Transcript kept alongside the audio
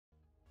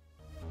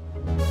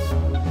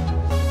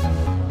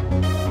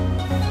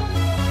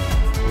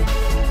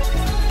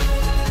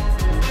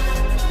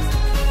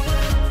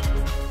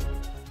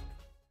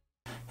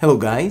Hello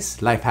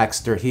guys,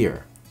 Lifehackster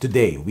here.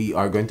 Today we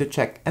are going to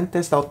check and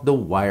test out the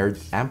wired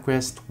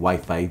Amcrest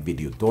Wi-Fi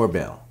video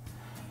doorbell.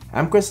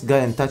 Amcrest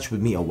got in touch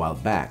with me a while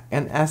back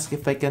and asked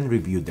if I can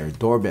review their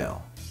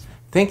doorbell.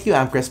 Thank you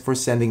Amcrest for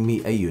sending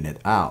me a unit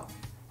out.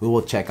 We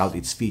will check out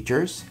its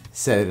features,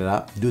 set it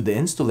up, do the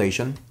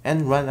installation,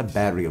 and run a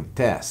battery of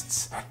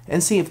tests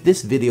and see if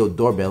this video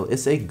doorbell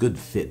is a good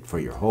fit for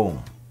your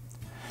home.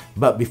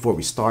 But before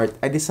we start,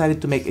 I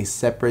decided to make a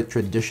separate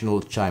traditional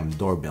chime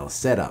doorbell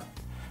setup,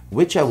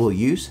 which I will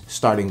use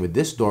starting with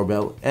this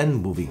doorbell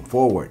and moving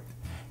forward.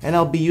 And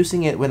I'll be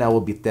using it when I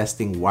will be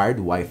testing wired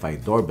Wi-Fi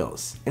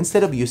doorbells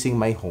instead of using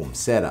my home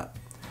setup.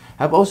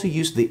 I've also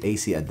used the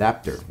AC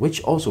adapter,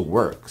 which also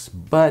works,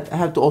 but I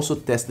have to also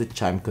test the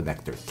chime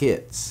connector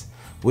kits,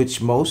 which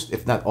most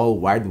if not all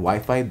wired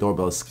Wi-Fi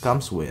doorbells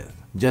comes with.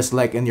 Just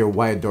like in your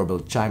wired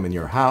doorbell chime in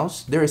your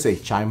house, there is a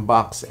chime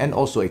box and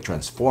also a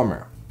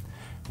transformer.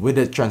 With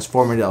the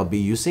transformer that I'll be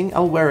using,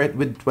 I'll wire it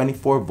with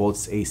 24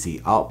 volts AC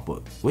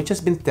output, which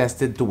has been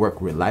tested to work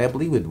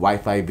reliably with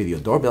Wi-Fi video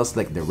doorbells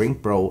like the Ring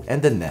Pro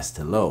and the Nest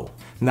Hello.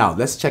 Now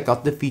let's check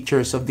out the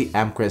features of the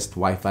Amcrest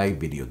Wi-Fi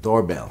video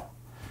doorbell.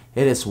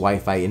 It is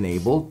Wi-Fi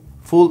enabled,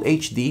 Full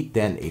HD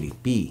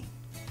 1080p,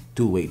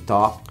 two-way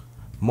talk,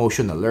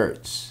 motion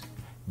alerts.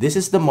 This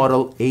is the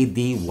model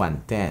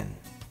AD110.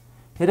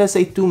 It has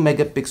a 2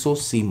 megapixel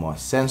CMOS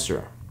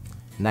sensor,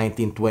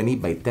 1920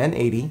 by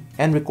 1080,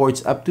 and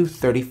records up to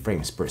 30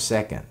 frames per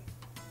second.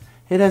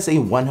 It has a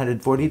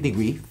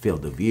 140-degree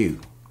field of view,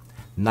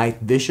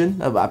 night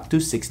vision of up to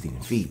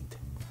 16 feet,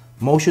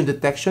 motion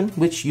detection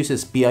which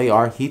uses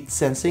PIR heat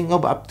sensing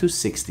of up to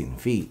 16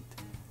 feet,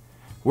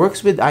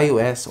 works with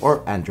iOS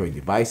or Android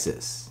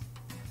devices,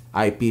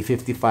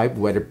 IP55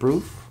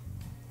 weatherproof,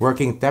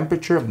 working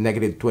temperature of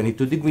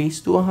 -22 degrees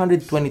to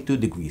 122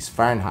 degrees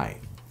Fahrenheit.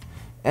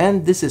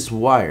 And this is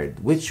wired,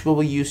 which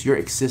will use your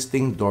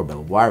existing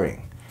doorbell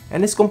wiring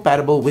and is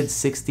compatible with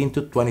 16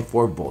 to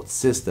 24 volt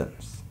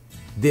systems.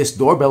 This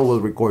doorbell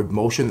will record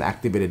motion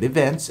activated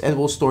events and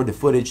will store the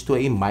footage to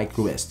a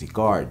micro SD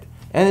card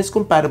and is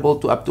compatible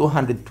to up to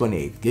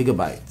 128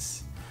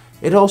 gigabytes.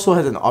 It also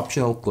has an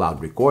optional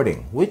cloud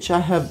recording, which I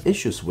have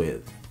issues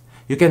with.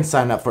 You can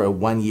sign up for a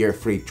 1-year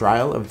free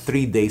trial of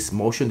 3 days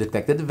motion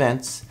detected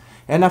events,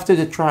 and after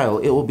the trial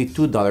it will be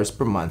 $2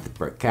 per month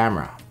per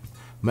camera.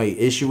 My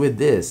issue with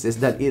this is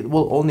that it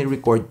will only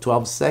record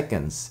 12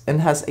 seconds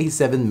and has a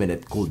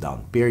 7-minute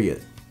cooldown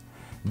period.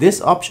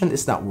 This option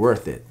is not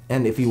worth it,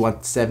 and if you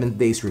want 7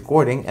 days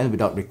recording and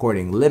without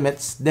recording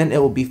limits, then it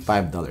will be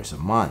 $5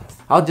 a month.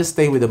 I'll just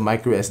stay with the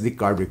micro SD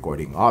card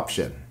recording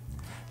option.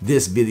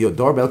 This video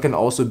doorbell can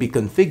also be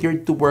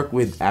configured to work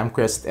with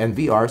Amcrest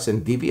NVRs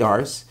and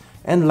DVRs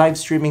and live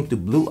streaming to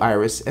Blue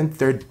Iris and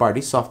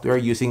third-party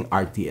software using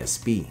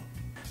RTSP.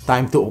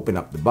 Time to open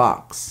up the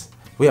box.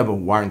 We have a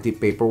warranty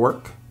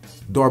paperwork,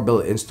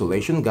 doorbell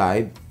installation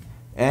guide,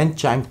 and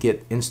chime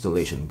kit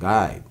installation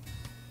guide.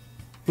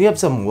 We have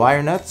some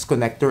wire nuts,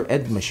 connector,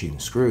 and machine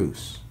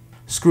screws,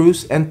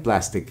 and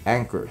plastic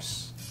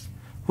anchors.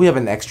 We have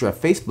an extra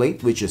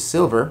faceplate which is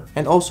silver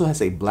and also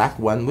has a black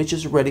one which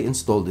is already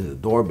installed in the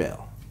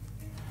doorbell.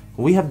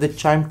 We have the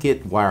chime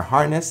kit wire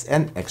harness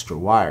and extra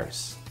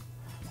wires.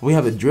 We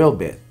have a drill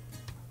bit.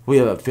 We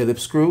have a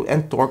Phillips screw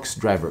and Torx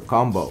driver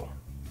combo.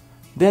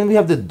 Then we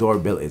have the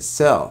doorbell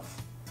itself.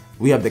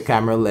 We have the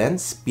camera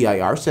lens,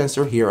 PIR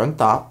sensor here on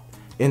top,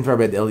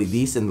 infrared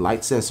LEDs and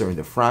light sensor in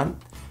the front,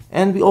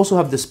 and we also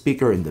have the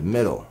speaker in the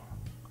middle.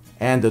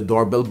 And the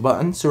doorbell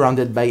button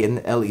surrounded by an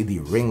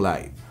LED ring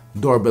light.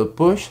 Doorbell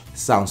push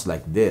sounds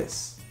like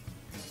this.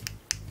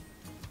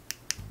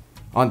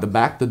 On the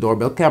back, the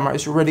doorbell camera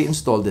is already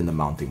installed in the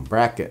mounting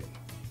bracket.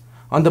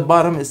 On the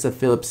bottom is a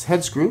Phillips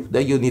head screw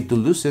that you need to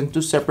loosen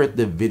to separate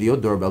the video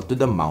doorbell to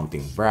the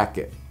mounting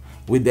bracket.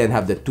 We then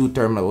have the 2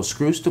 terminal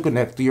screws to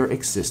connect to your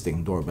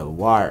existing doorbell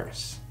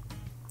wires.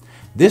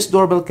 This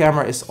doorbell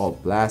camera is all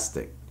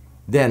plastic.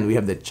 Then we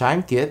have the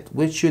chime kit,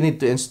 which you need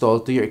to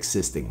install to your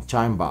existing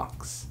chime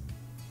box.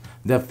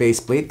 The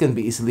faceplate can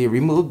be easily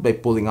removed by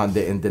pulling on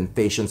the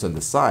indentations on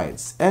the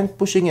sides and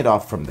pushing it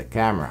off from the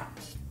camera.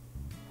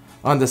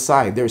 On the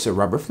side, there is a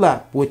rubber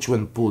flap, which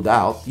when pulled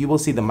out, you will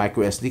see the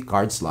micro SD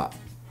card slot.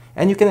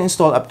 And you can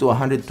install up to a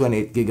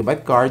 128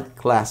 GB card,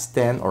 class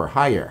 10 or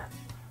higher.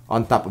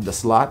 On top of the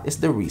slot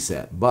is the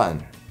reset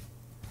button.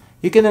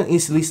 You can then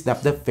easily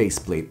snap the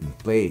faceplate in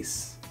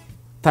place.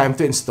 Time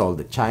to install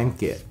the chime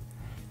kit.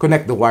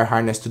 Connect the wire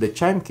harness to the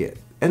chime kit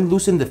and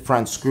loosen the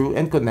front screw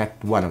and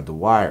connect one of the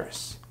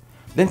wires.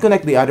 Then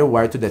connect the other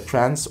wire to the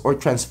trans or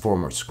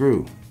transformer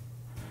screw.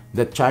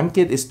 The chime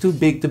kit is too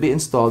big to be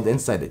installed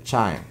inside the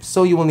chime,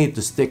 so you will need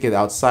to stick it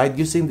outside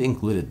using the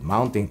included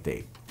mounting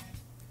tape.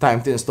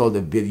 Time to install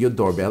the video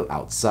doorbell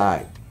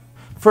outside.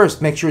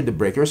 First, make sure the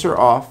breakers are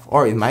off,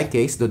 or in my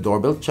case, the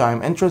doorbell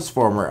chime and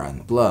transformer are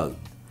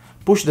unplugged.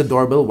 Push the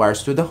doorbell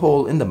wires through the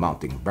hole in the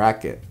mounting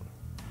bracket.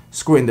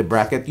 Screw in the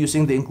bracket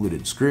using the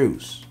included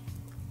screws.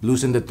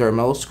 Loosen the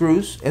terminal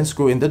screws and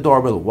screw in the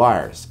doorbell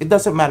wires. It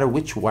doesn't matter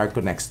which wire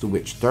connects to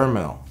which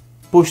terminal.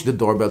 Push the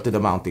doorbell to the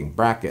mounting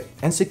bracket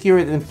and secure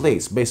it in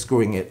place by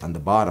screwing it on the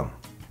bottom.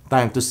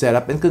 Time to set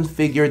up and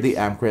configure the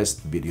Amcrest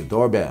video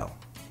doorbell.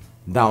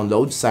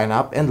 Download, sign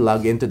up, and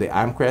log into the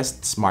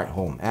Amcrest Smart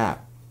Home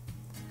app.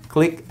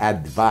 Click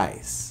Add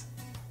Device.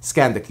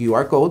 Scan the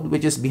QR code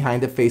which is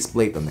behind the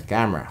faceplate on the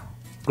camera.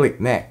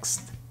 Click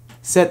Next.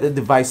 Set the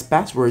device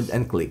password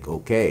and click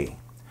OK.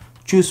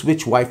 Choose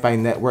which Wi-Fi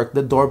network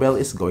the doorbell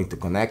is going to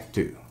connect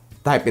to.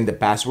 Type in the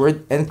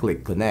password and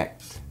click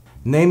Connect.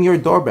 Name your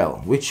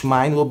doorbell, which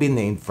mine will be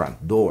named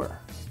Front Door.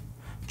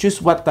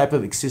 Choose what type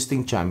of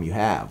existing chime you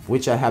have,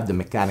 which I have the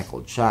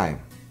mechanical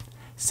chime.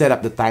 Set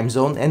up the time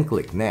zone and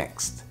click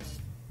Next.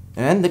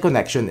 And the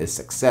connection is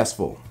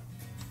successful.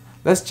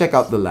 Let's check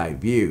out the live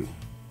view.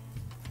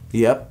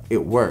 Yep,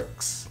 it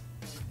works.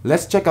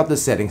 Let's check out the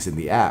settings in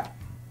the app.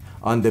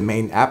 On the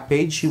main app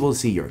page, you will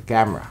see your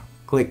camera.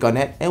 Click on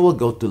it and we'll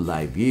go to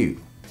live view.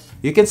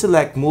 You can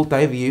select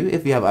multi-view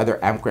if you have other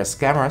Amcrest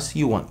cameras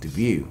you want to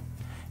view.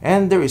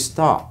 And there is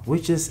talk,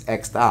 which is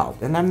X'd out,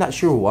 and I'm not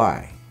sure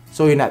why.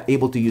 So you're not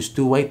able to use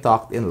two-way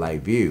talk in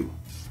live view,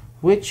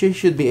 which you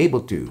should be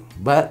able to,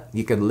 but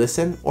you can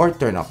listen or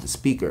turn off the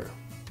speaker.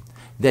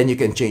 Then you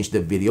can change the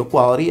video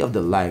quality of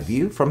the live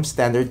view from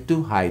standard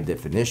to high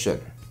definition.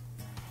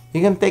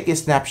 You can take a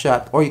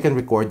snapshot or you can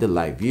record the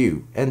live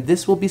view, and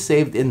this will be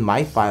saved in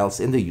My Files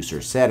in the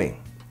user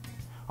setting.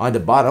 On the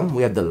bottom,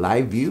 we have the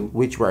live view,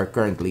 which we are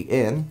currently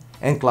in,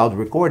 and cloud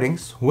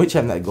recordings, which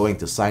I'm not going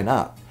to sign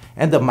up,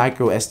 and the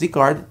micro SD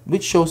card,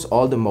 which shows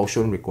all the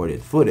motion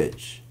recorded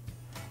footage.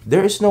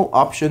 There is no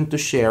option to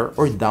share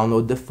or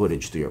download the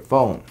footage to your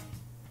phone.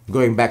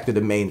 Going back to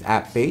the main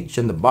app page,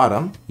 on the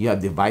bottom, you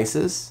have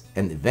Devices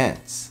and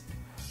Events,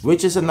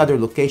 which is another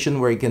location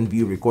where you can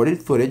view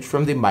recorded footage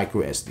from the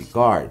micro SD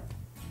card.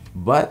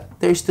 But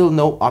there's still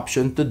no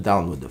option to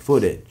download the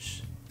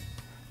footage.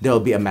 There will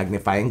be a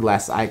magnifying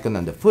glass icon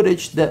on the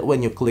footage that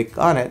when you click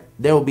on it,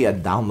 there will be a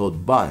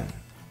download button,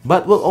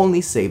 but will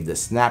only save the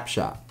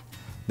snapshot.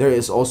 There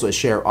is also a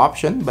share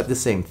option, but the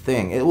same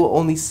thing, it will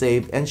only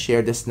save and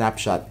share the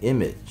snapshot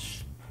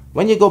image.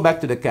 When you go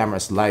back to the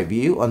camera's live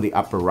view, on the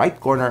upper right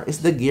corner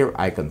is the gear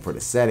icon for the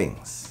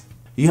settings.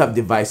 You have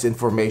device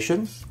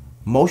information,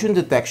 motion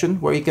detection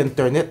where you can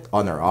turn it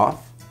on or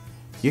off.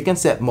 You can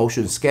set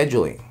motion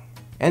scheduling,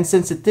 and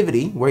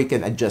sensitivity where you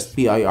can adjust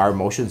PIR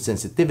motion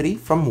sensitivity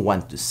from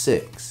 1 to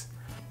 6.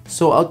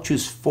 So I'll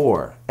choose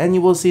 4 and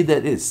you will see that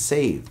it is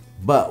saved,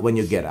 but when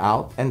you get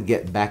out and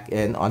get back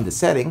in on the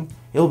setting,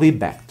 it will be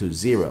back to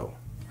 0.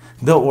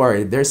 Don't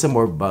worry, there's some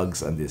more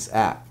bugs on this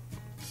app.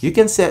 You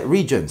can set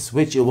regions,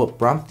 which it will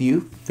prompt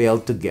you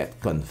failed to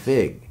get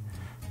config,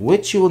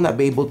 which you will not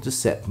be able to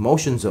set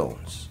motion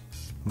zones.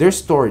 There's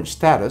storage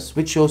status,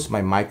 which shows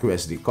my micro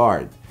SD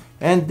card,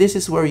 and this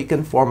is where you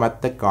can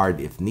format the card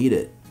if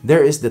needed.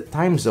 There is the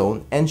time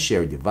zone and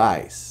share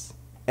device.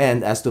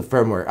 And as to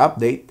firmware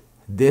update,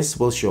 this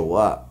will show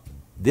up.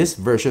 This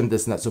version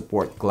does not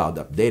support cloud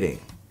updating,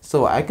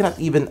 so I cannot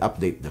even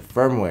update the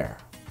firmware.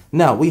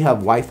 Now we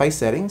have Wi-Fi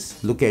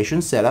settings,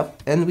 location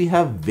setup, and we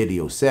have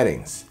video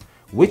settings,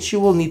 which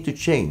you will need to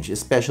change,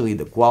 especially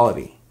the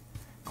quality.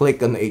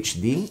 Click on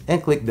HD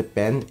and click the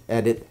pen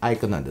edit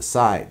icon on the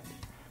side.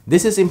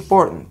 This is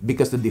important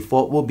because the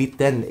default will be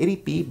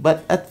 1080p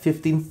but at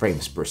 15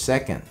 frames per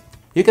second.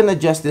 You can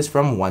adjust this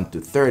from 1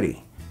 to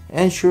 30,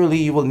 and surely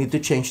you will need to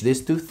change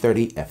this to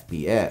 30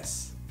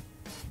 FPS.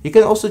 You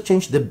can also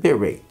change the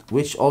bitrate,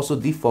 which also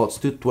defaults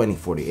to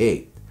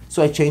 2048.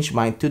 So I changed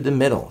mine to the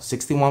middle,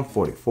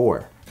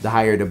 6144. The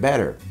higher the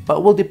better,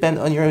 but will depend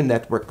on your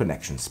network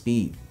connection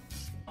speed.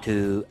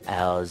 2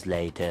 hours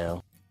later.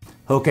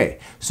 Okay,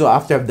 so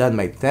after I've done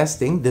my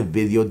testing, the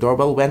video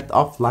doorbell went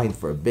offline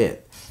for a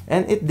bit,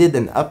 and it did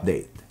an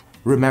update.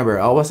 Remember,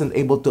 I wasn't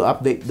able to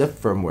update the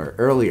firmware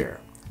earlier,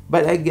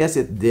 but I guess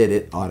it did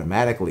it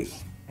automatically.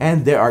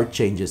 And there are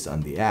changes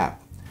on the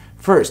app.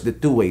 First, the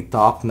two-way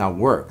talk now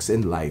works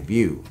in live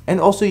view, and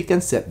also you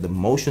can set the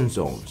motion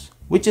zones,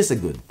 which is a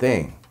good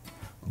thing.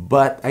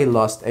 But I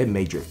lost a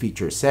major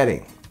feature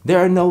setting. There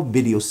are no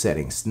video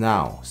settings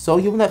now, so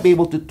you will not be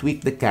able to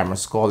tweak the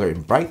camera's color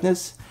and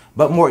brightness,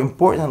 but more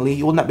importantly,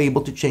 you will not be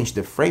able to change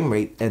the frame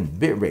rate and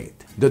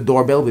bitrate. The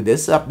doorbell with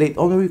this update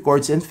only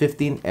records in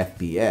 15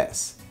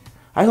 FPS.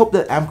 I hope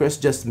that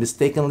Amcrest just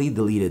mistakenly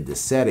deleted this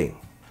setting.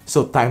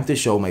 So time to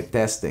show my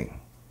testing.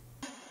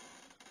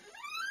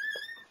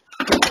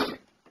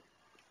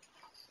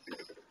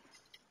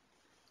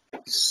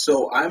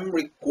 So I'm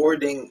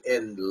recording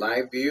in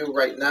live view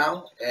right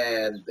now,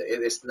 and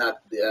it is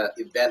not the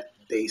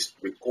event-based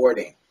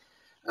recording.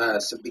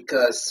 So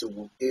because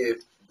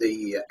if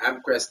the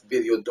Amcrest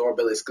video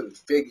doorbell is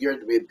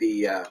configured with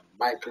the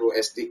micro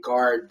SD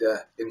card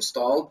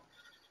installed,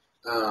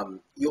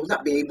 you'll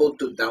not be able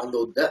to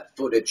download that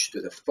footage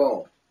to the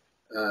phone.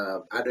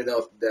 I don't know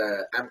if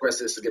the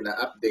Amcrest is going to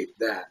update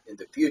that in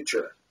the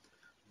future.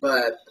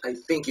 But I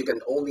think you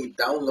can only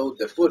download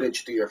the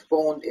footage to your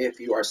phone if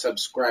you are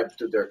subscribed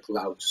to their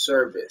cloud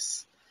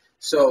service.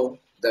 So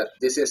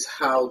this is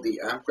how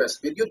the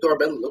Amcrest video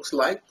doorbell looks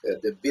like,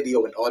 the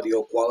video and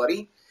audio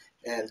quality.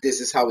 And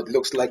this is how it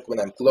looks like when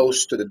I'm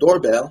close to the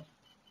doorbell.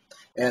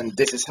 And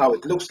this is how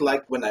it looks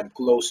like when I'm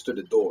close to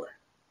the door.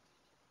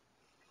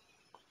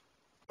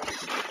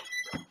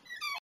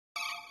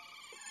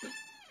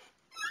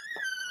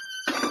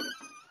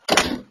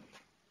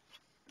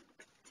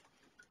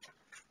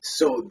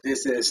 So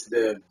this is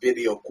the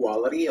video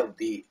quality of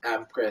the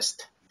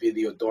Amcrest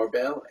video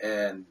doorbell,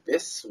 and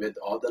this with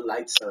all the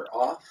lights are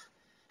off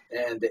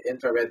and the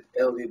infrared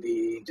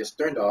LED just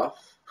turned off.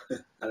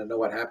 I don't know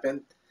what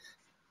happened,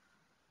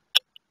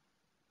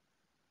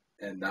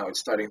 and now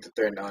it's starting to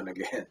turn on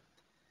again.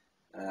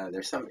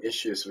 There's some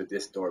issues with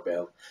this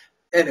doorbell.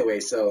 Anyway,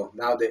 so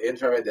now the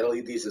infrared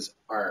LEDs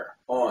are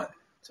on.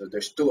 So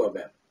there's two of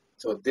them.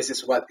 So this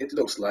is what it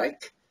looks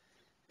like.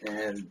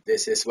 And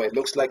this is what it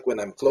looks like when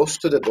I'm close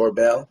to the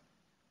doorbell.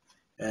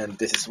 And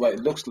this is what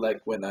it looks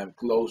like when I'm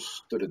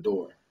close to the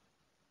door.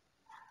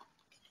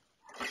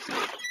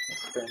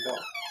 It's turned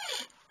off.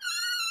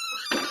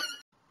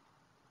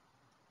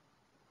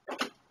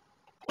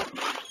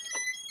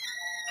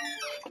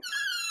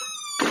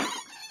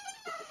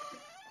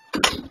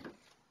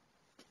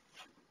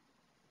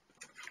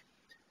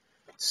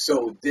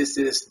 So this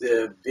is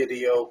the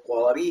video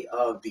quality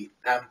of the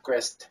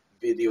Amcrest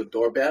video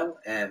doorbell,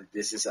 and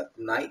this is at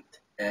night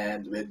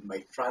and with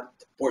my front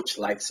porch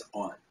lights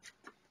on.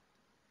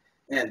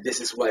 And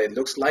this is what it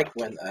looks like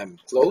when I'm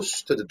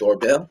close to the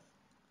doorbell,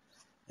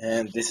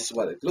 and this is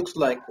what it looks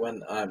like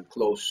when I'm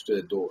close to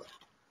the door.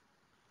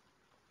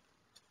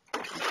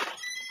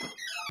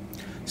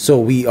 So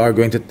we are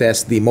going to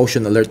test the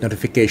motion alert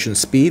notification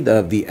speed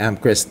of the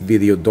Amcrest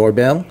video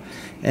doorbell,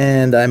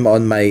 and I'm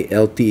on my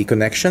LTE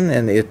connection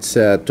and it's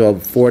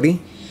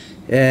 1240,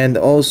 and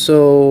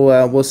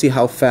also we'll see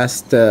how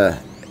fast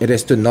it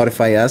is to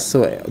notify us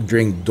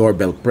during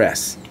doorbell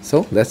press.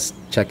 So let's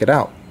check it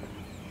out.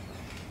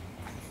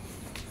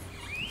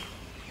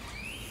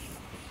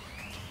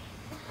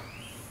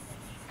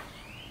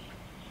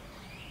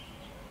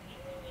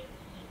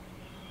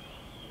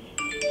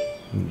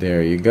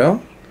 There you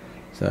go.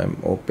 So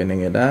I'm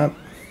opening it up,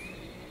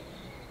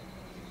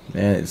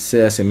 and it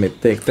says it may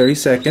take 30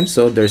 seconds,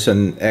 so there's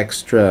an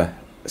extra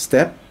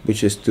step,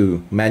 which is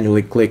to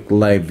manually click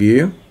live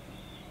view,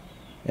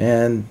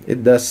 and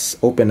it does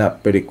open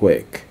up pretty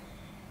quick.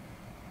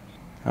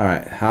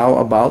 Alright, how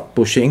about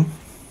pushing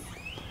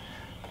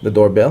the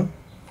doorbell?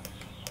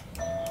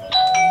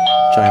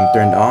 Chime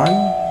turned on,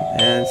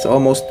 and it's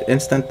almost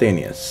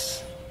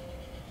instantaneous.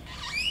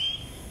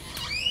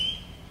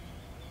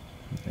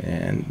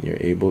 And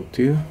you're able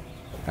to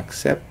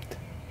accept.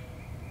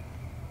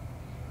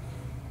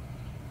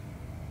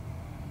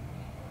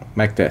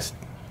 Mic test.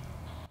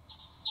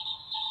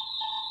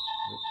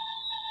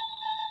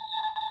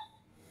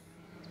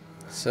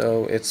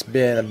 So it's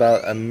been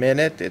about a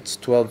minute. It's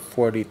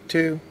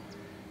 12:42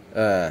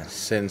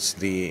 since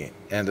the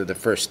end of the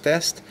first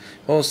test.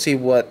 We'll see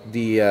what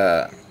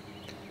the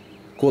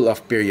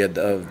cool-off period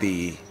of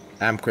the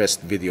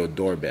Amcrest video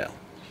doorbell.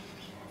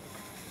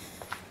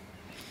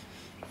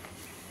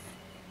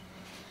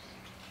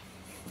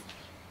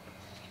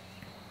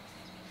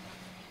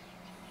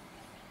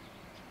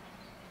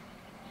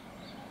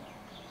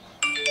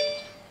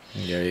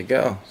 There you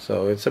go.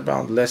 So it's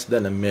around less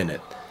than a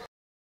minute.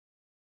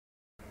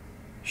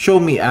 Show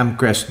me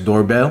Amcrest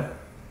doorbell.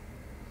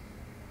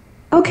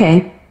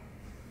 Okay.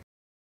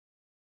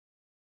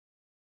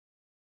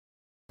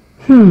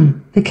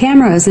 The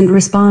camera isn't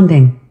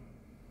responding.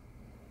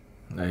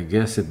 I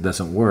guess it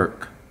doesn't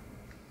work.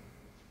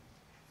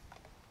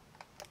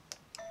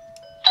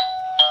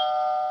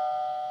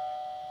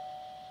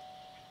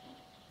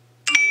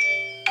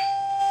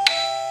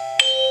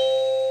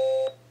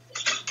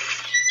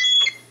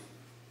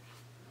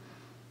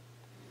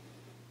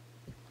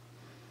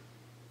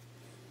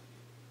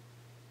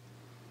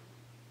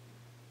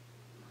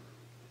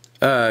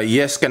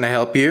 Yes, can I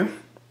help you?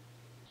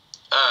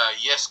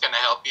 Yes, can I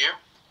help you?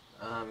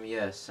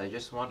 Yes, I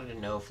just wanted to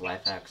know if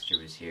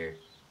LifeHackster was here.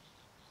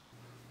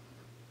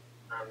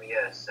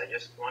 Yes, I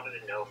just wanted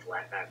to know if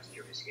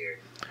LifeHackster was here.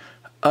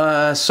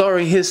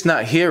 Sorry, he's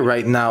not here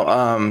right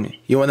now.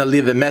 You want to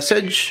leave a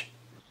message?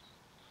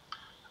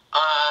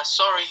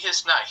 Sorry,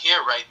 he's not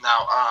here right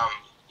now.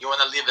 You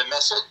want to leave a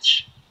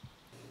message?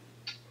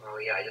 Oh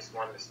yeah, I just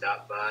wanted to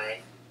stop by,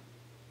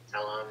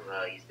 tell him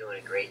he's doing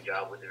a great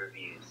job with the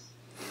reviews.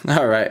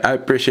 Alright, I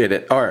appreciate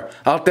it. Or,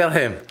 I'll tell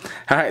him.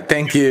 Alright,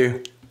 thank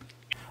you.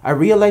 I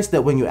realized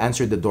that when you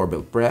answer the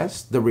doorbell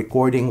press, the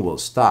recording will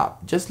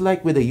stop, just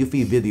like with the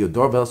Eufy video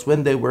doorbells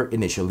when they were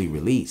initially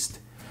released.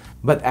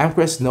 But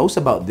Amcrest knows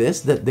about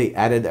this, that they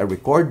added a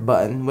record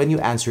button when you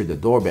answer the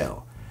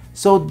doorbell.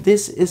 So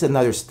this is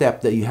another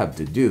step that you have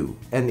to do,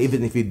 and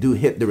even if you do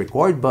hit the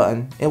record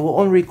button, it will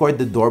only record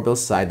the doorbell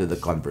side of the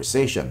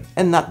conversation,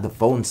 and not the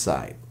phone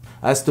side.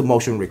 As to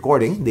motion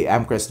recording, the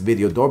Amcrest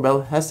video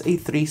doorbell has a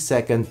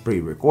 3-second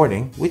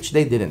pre-recording, which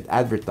they didn't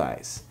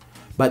advertise.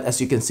 But as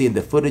you can see in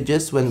the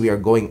footages when we are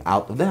going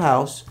out of the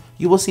house,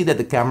 you will see that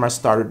the camera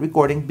started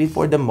recording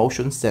before the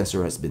motion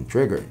sensor has been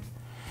triggered.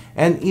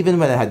 And even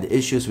when I had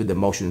issues with the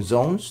motion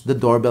zones, the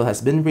doorbell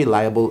has been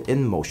reliable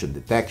in motion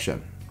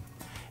detection.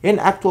 In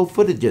actual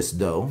footages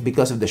though,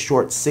 because of the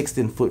short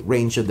 16-foot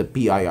range of the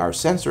PIR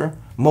sensor,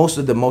 most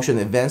of the motion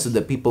events of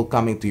the people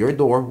coming to your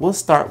door will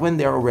start when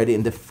they are already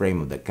in the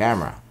frame of the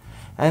camera.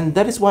 And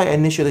that is why I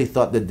initially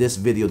thought that this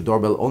video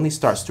doorbell only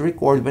starts to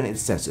record when it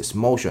senses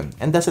motion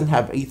and doesn't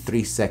have a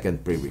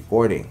 3-second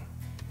pre-recording.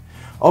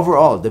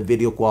 Overall, the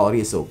video quality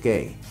is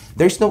okay.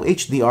 There's no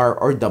HDR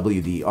or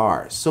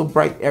WDR, so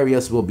bright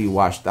areas will be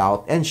washed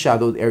out and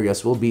shadowed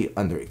areas will be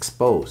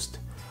underexposed.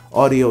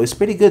 Audio is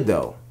pretty good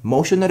though.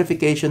 Motion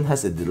notification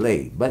has a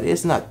delay, but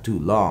it's not too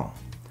long.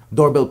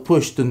 Doorbell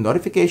push to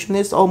notification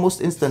is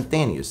almost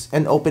instantaneous,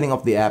 and opening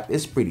of the app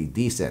is pretty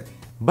decent.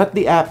 But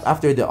the app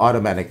after the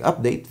automatic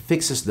update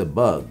fixes the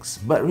bugs,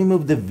 but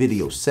remove the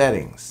video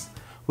settings,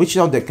 which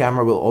now the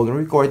camera will only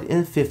record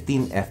in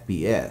 15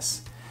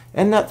 FPS,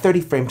 and not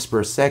 30 frames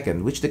per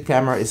second, which the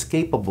camera is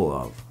capable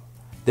of.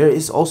 There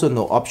is also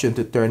no option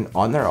to turn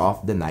on or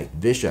off the night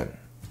vision.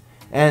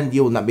 And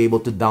you will not be able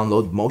to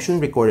download motion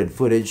recorded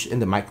footage in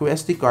the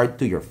microSD card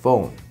to your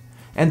phone.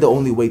 And the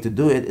only way to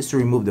do it is to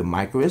remove the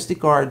microSD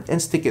card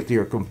and stick it to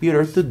your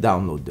computer to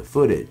download the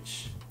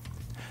footage.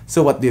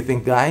 So what do you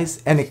think,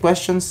 guys? Any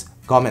questions?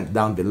 Comment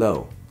down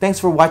below. Thanks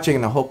for watching,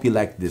 and I hope you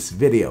liked this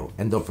video.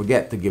 And don't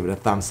forget to give it a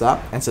thumbs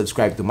up and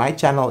subscribe to my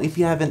channel if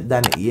you haven't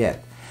done it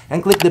yet.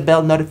 And click the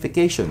bell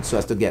notification so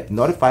as to get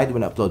notified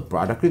when I upload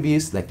product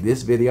reviews like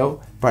this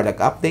video, product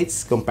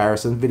updates,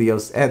 comparison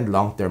videos, and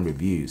long-term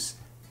reviews.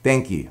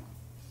 Thank you.